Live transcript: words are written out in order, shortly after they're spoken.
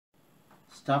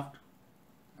stuffed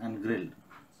and grilled.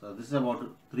 So this is about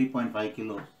 3.5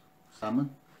 kilos salmon.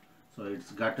 So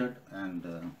it's gutted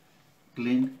and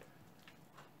cleaned.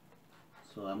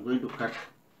 So I'm going to cut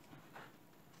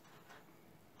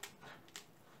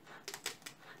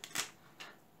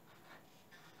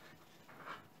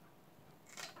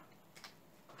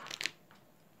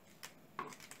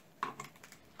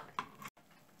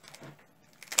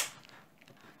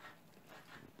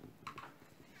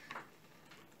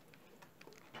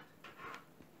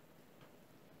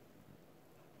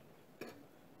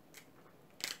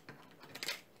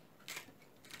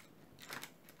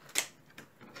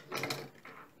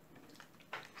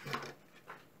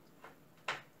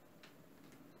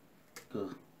the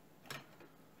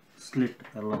slit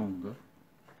along the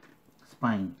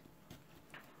spine.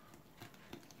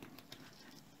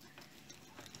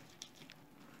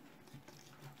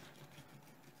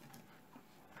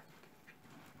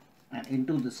 And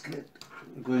into the slit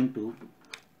we're going to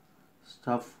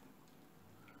stuff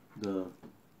the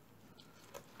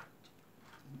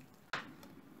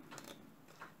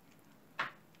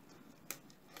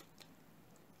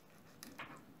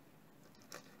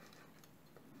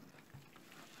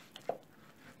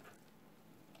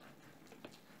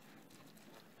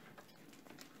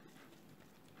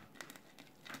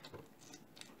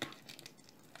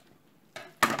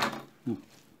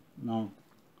now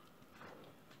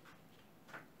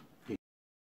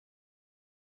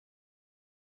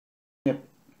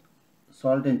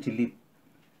salt and chili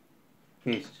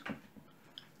paste.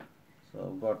 So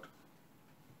I've got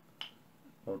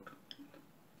about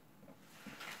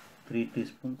 3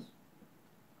 teaspoons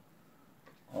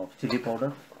of chili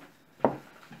powder,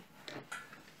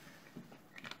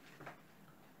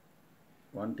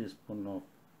 1 teaspoon of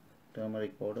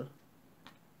turmeric powder,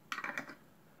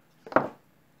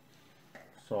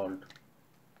 salt,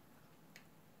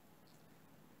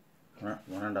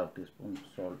 1.5 teaspoon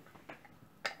salt,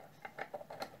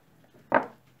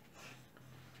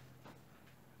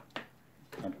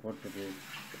 and put the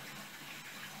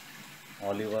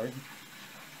olive oil,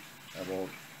 about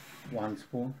 1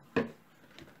 spoon,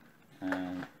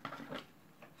 and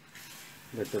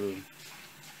little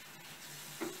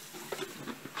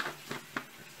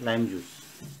lime juice.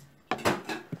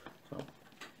 So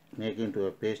make into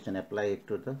a paste and apply it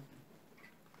to the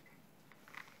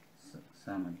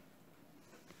salmon.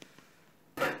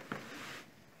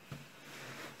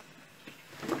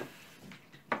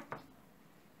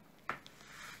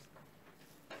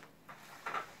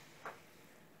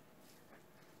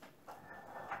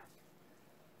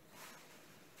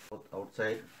 Both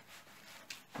outside,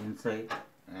 inside,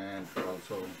 and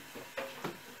also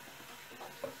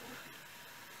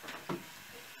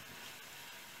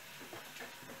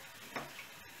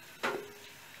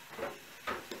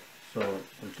so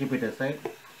we'll keep it aside.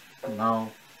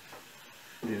 Now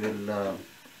we will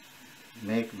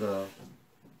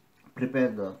prepare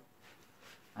the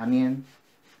onion,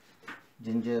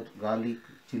 ginger, garlic,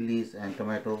 chilies and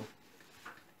tomato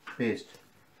paste.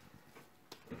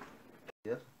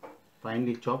 Here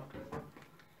finely chopped,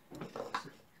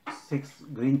 6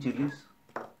 green chilies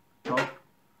chopped.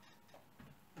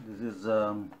 This is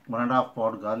 1.5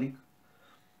 pod garlic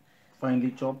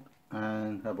finely chopped,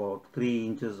 and about 3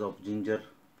 inches of ginger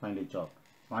finely chopped.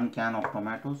 1 can of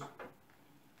tomatoes.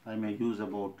 I may use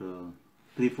about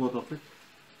 3/4 of it,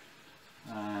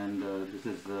 and this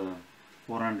is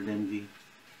 400 mg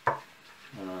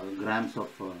grams of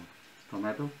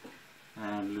tomato,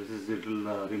 and this is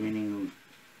little remaining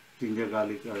ginger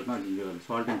garlic, not ginger garlic,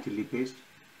 salt and chili paste.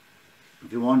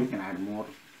 If you want, you can add more,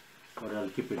 but I'll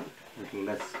keep it little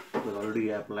less because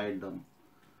already I applied the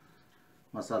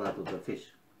masala to the fish.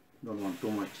 Don't want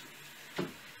too much.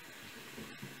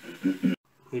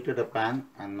 Heated a pan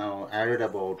and now added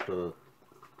about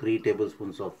 3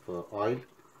 tablespoons of oil.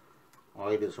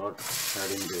 Oil is hot.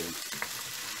 Adding the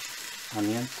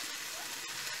onions,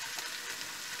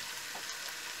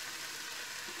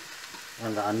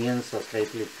 when the onions are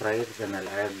slightly fried, then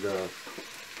I'll add the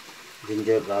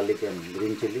ginger, garlic and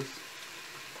green chilies.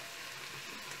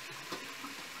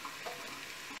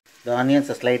 The onions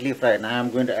are slightly fried. Now I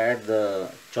am going to add the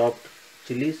chopped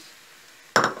chilies,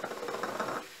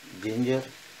 ginger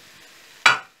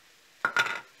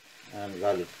and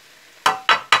garlic,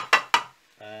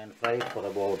 and fry it for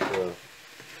about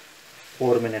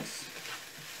 4 minutes.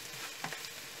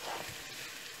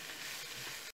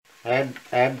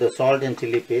 Add the salt and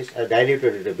chili paste. I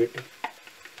diluted it a bit.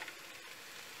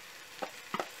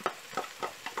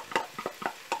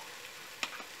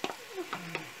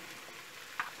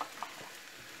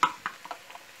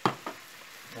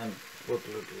 And put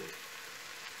little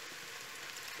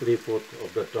 3/4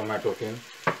 of the tomato tin.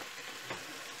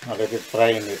 Now let it fry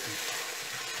in it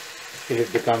till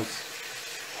it becomes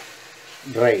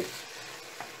dry.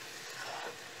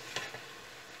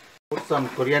 Put some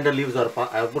coriander leaves, or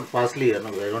I have put parsley here. No,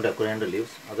 I don't have coriander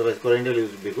leaves. Otherwise, coriander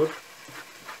leaves would be good.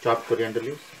 Chopped coriander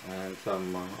leaves and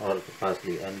some or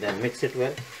parsley, and then mix it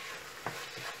well.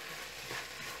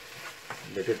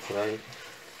 Let it fry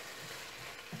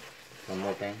one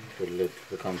more time till it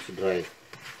becomes dry,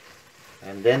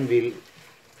 and then we'll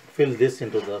fill this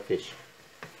into the fish.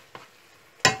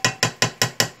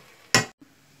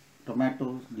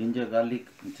 Tomatoes, ginger, garlic,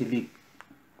 and chili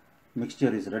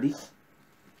mixture is ready.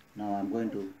 Now I'm going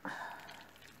to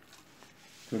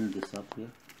fill this up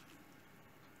here.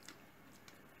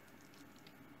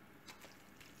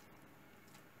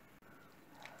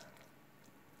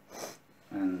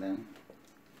 And then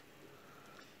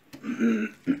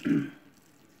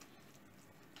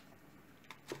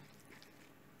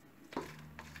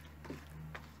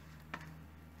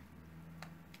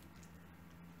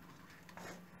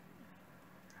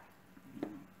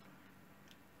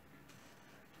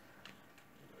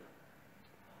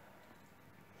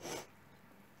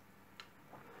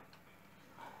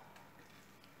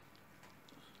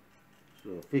so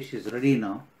fish is ready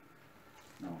now.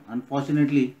 Now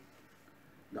unfortunately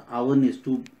the oven is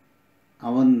too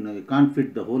you can't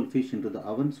fit the whole fish into the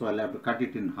oven, so I'll have to cut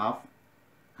it in half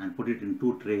and put it in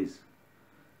 2 trays.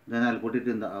 Then I'll put it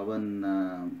in the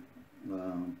oven,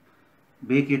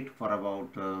 bake it for about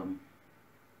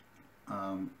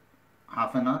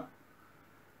half an hour.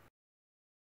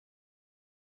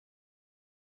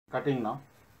 Cutting now.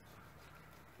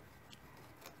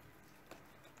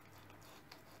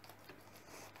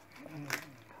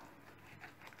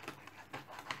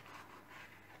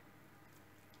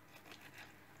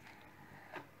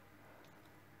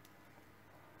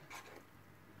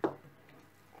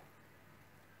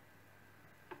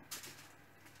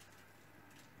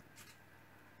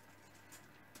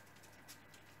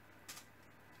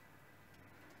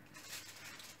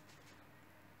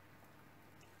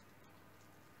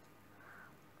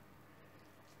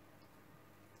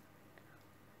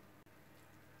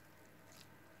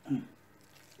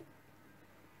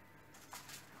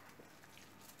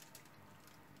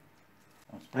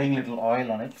 I'm spraying little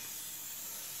oil on it.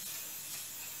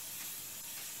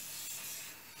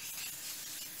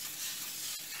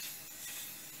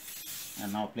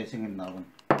 And now placing it in the oven.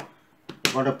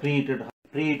 Got a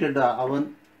preheated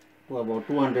oven to about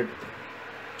 200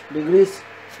 degrees.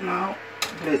 Now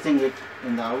placing it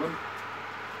in the oven.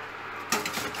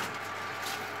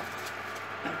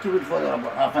 And keep it for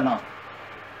about half an hour.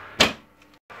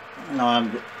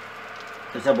 Now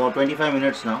it's about 25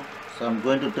 minutes now. So I'm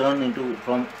going to turn into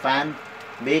from fan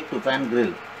bake to fan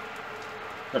grill.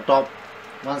 The top,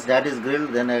 once that is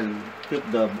grilled, then I'll keep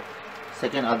the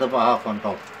other half on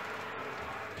top.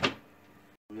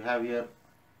 We have here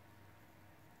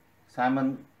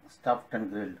salmon stuffed and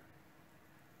grilled.